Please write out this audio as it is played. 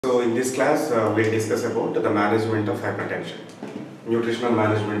So in this class, we'll discuss about the management of hypertension, nutritional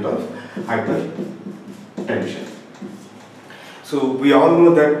management of hypertension. So we all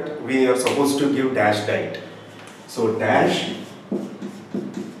know that we are supposed to give DASH diet. So DASH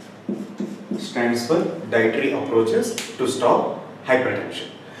stands for dietary approaches to stop hypertension.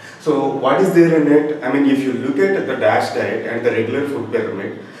 So what is there in it? I mean, if you look at the DASH diet and the regular food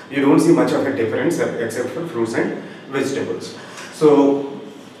pyramid, you don't see much of a difference except for fruits and vegetables. So,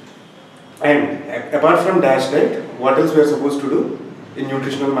 and apart from DASH diet, what else we are supposed to do in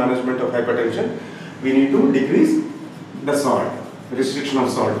nutritional management of hypertension? We need to decrease the salt, restriction of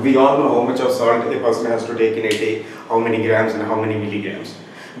salt. We all know how much of salt a person has to take in a day, how many grams and how many milligrams.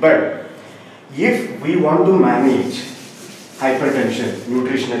 But if we want to manage hypertension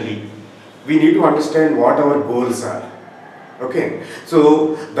nutritionally, we need to understand what our goals are. Okay,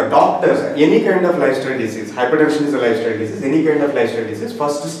 so the doctors, any kind of lifestyle disease, hypertension is a lifestyle disease, any kind of lifestyle disease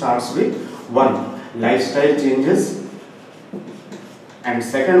first starts with one, lifestyle changes, and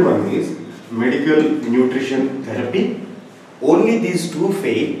second one is medical nutrition therapy. Only these two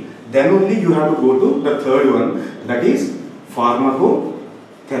fail, then only you have to go to the third one, that is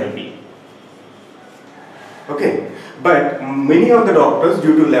pharmacotherapy. Okay, but many of the doctors,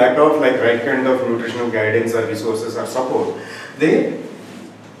 due to lack of right kind of nutritional guidance or resources or support, they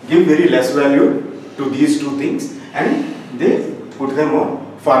give very less value to these two things and they put them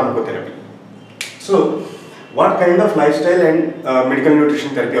on pharmacotherapy. So what kind of lifestyle and medical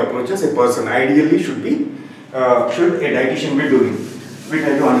nutrition therapy approaches a person ideally should a dietitian be doing? We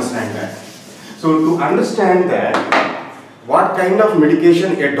try to understand that. So to understand that, what kind of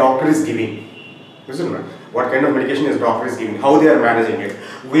medication a doctor is giving, isn't it? What kind of medication is doctor is giving, how they are managing it.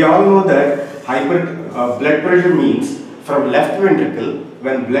 We all know that blood pressure means from left ventricle,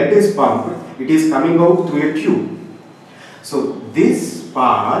 when blood is pumped, it is coming out through a tube. So this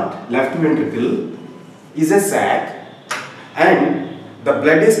part, left ventricle, is a sac and the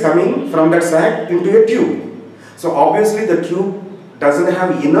blood is coming from that sac into a tube. So obviously the tube doesn't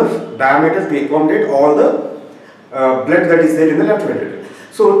have enough diameter to accommodate all the blood that is there in the left ventricle.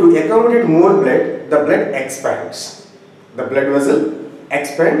 So to accommodate more blood, the blood expands. The blood vessel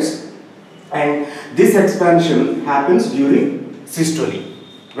expands, and this expansion happens during systole,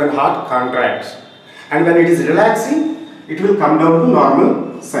 when heart contracts. And when it is relaxing, it will come down to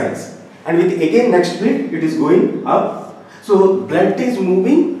normal size. And with again next beat, it is going up. So blood is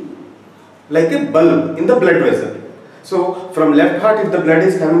moving like a bulb in the blood vessel. So from left heart, if the blood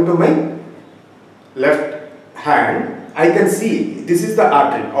is coming to my left hand, I can see this is the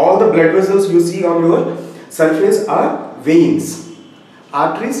artery. All the blood vessels you see on your surface are veins.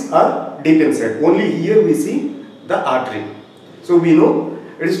 Arteries are deep inside. Only here we see the artery. So we know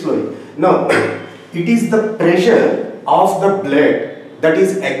it is flowing. Now, it is the pressure of the blood that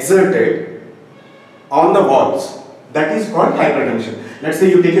is exerted on the walls. That is called hypertension. Let's say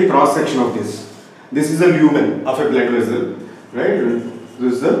you take a cross section of this. This is a lumen of a blood vessel, right?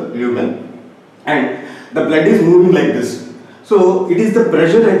 This is the lumen, and the blood is moving like this. So it is the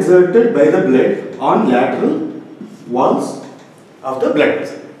pressure exerted by the blood on lateral walls of the blood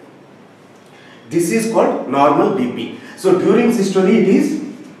vessel. This is called normal BP. So during systole it is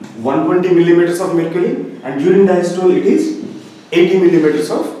 120 millimeters of mercury, and during diastole it is 80 millimeters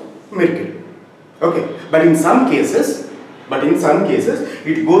of mercury. Okay, but in some cases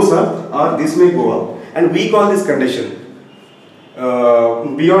it goes up, or this may go up, and we call this condition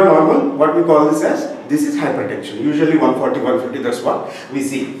beyond normal. What we call this as? This is hypertension. Usually 140, 150, that's what we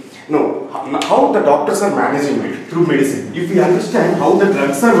see. Now, how the doctors are managing it through medicine. If we understand how the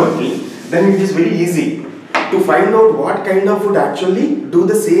drugs are working, then it is very easy to find out what kind of food actually do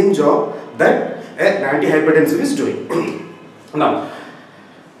the same job that an antihypertensive is doing. Now,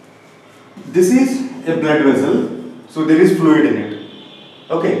 this is a blood vessel, so there is fluid in it.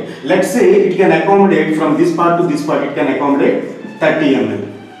 Okay, let's say it can accommodate from this part to this part, it can accommodate 30 ml.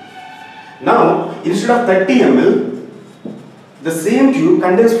 Now, instead of 30 ml, the same tube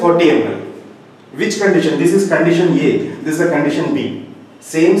contains 40 ml. Which condition? This is condition A, this is a condition B.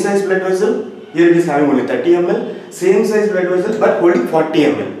 Same size blood vessel, here it is having only 30 ml, same size blood vessel but holding 40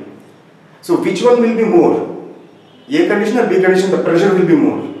 ml. So which one will be more? A condition or B condition, the pressure will be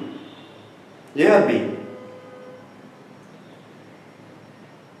more? A or B?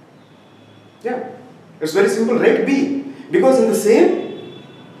 Yeah, it's very simple, right? B. Because in the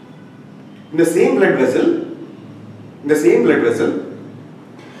same blood vessel,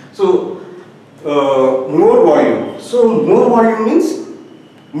 so more volume. So more volume means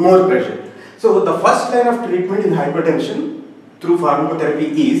more pressure. So the first line of treatment in hypertension through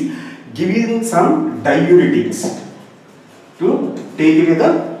pharmacotherapy is giving some diuretics to take away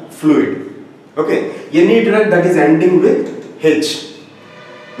the fluid. Okay, any drug that is ending with H,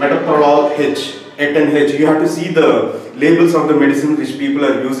 metoprolol H, H, you have to see the labels of the medicine which people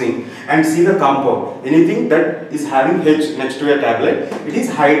are using and see the compound. Anything that is having H next to a tablet, it is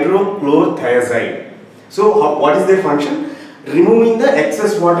hydrochlorothiazide. So what is their function? Removing the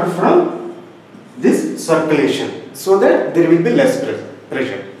excess water from this circulation so that there will be less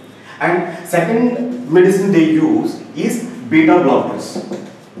pressure. And second medicine they use is beta blockers.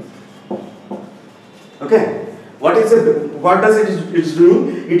 Okay, what does it's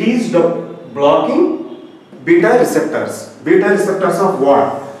doing? It is blocking beta receptors. Beta receptors of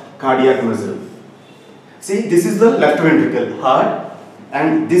what? Cardiac muscle. See, this is the left ventricle, heart,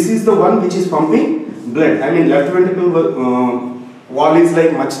 and this is the one which is pumping blood. I mean, left ventricle wall is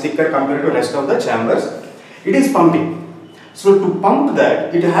like much thicker compared to rest of the chambers. It is pumping. So to pump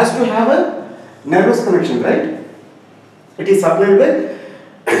that, it has to have a nervous connection, right? It is supplied by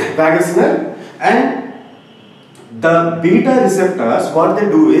vagus nerve, and the beta receptors, what they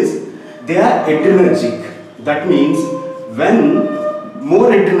do is, they are adrenergic. That means when more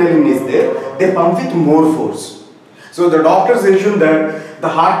adrenaline is there, they pump with more force. So the doctors assume that the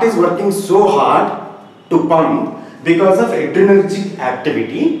heart is working so hard to pump because of adrenergic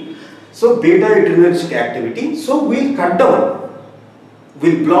activity. So beta adrenergic activity, so we'll cut down,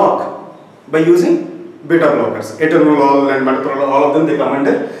 we'll block by using beta blockers. Atenolol and metoprolol, all of them they come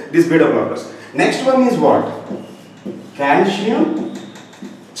under these beta blockers. Next one is what? Calcium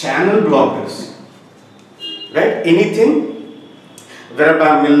channel blockers. Right? Anything,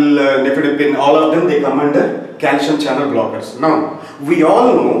 verapamil, nifedipine, all of them they come under calcium channel blockers. Now, we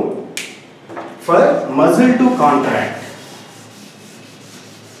all know for muscle to contract,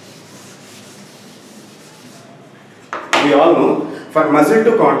 we all know for muscle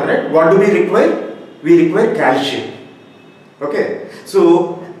to contract, what do we require? We require calcium. Okay,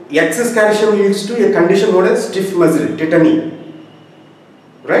 so excess calcium leads to a condition known as stiff muscle, tetany.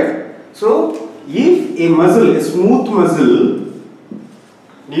 Right? So if a muscle, a smooth muscle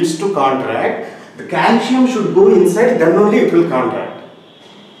needs to contract, the calcium should go inside, then only it will contract.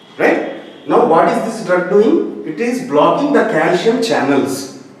 Right? Now what is this drug doing? It is blocking the calcium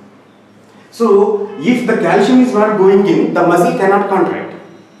channels. So if the calcium is not going in, the muscle cannot contract.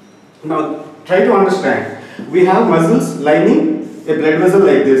 Now try to understand. We have muscles lining a blood vessel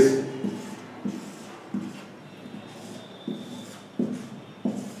like this.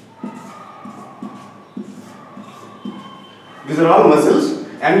 These are all muscles,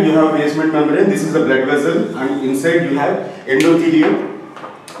 and you have basement membrane. This is the blood vessel, and inside you have endothelium.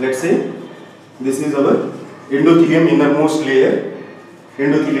 Let's say this is our endothelium, innermost layer,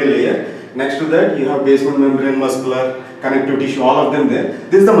 endothelial layer. Next to that you have basement membrane, muscular, connective tissue, all of them there.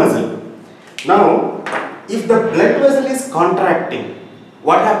 This is the muscle. Now, if the blood vessel is contracting,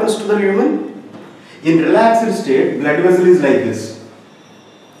 what happens to the human? In relaxed state, blood vessel is like this.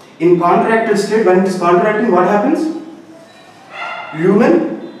 In contracted state, when it is contracting, what happens?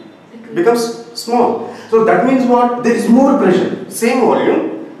 Human becomes small. So that means what? There is more pressure. Same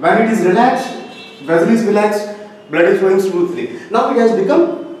volume. When it is relaxed, vessel is relaxed, blood is flowing smoothly. Now it has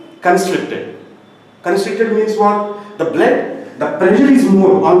become constricted. Constricted means what? The blood, the pressure is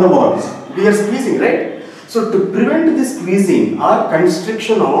more on the walls. We are squeezing, right? So to prevent this squeezing or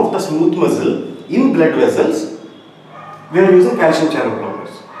constriction of the smooth muscle in blood vessels, we are using calcium channel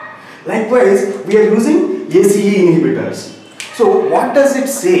blockers. Likewise, we are using ACE inhibitors. So what does it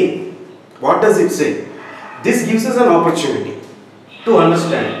say? What does it say? This gives us an opportunity to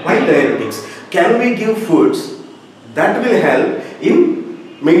understand why diuretics. Can we give foods that will help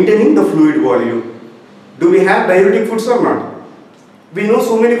in maintaining the fluid volume? Do we have diuretic foods or not? We know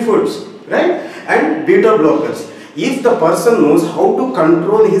so many foods, right? And beta blockers. If the person knows how to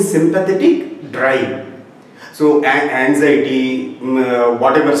control his sympathetic drive, so anxiety,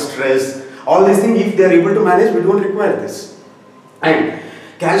 whatever stress, all these things, if they are able to manage, we don't require this. And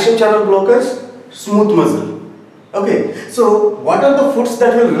calcium channel blockers, smooth muscle. Okay, so what are the foods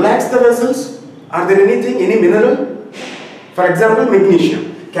that will relax the vessels? Are there anything, any mineral? For example,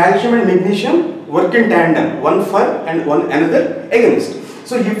 magnesium. Calcium and magnesium work in tandem, one for and one another against.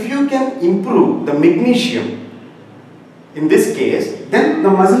 So if you can improve the magnesium, in this case, then the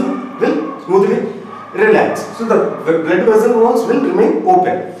muscle will smoothly relax. So the blood vessel walls will remain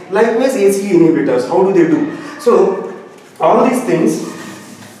open. Likewise, ACE inhibitors, how do they do? So all these things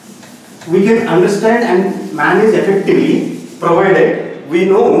we can understand and manage effectively, provided we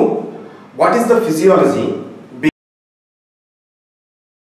know what is the physiology